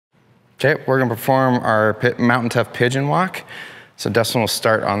Okay, we're gonna perform our Mountain Tough Pigeon walk. So Dustin will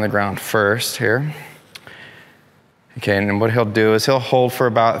start on the ground first here. Okay, and then what he'll do is he'll hold for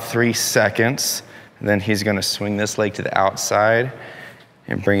about 3 seconds, and then he's gonna swing this leg to the outside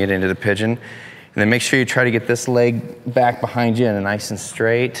and bring it into the pigeon. And then make sure you try to get this leg back behind you and nice and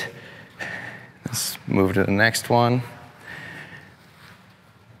straight. Let's move to the next one.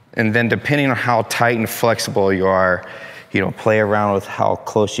 And then depending on how tight and flexible you are, play around with how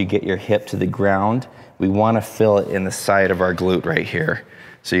close you get your hip to the ground. We wanna feel it in the side of our glute right here.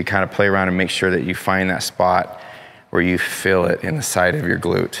 So you kind of play around and make sure that you find that spot where you feel it in the side of your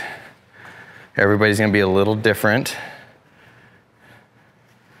glute. Everybody's gonna be a little different.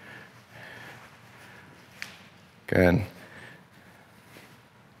 Good.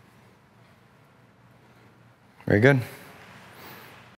 Very good.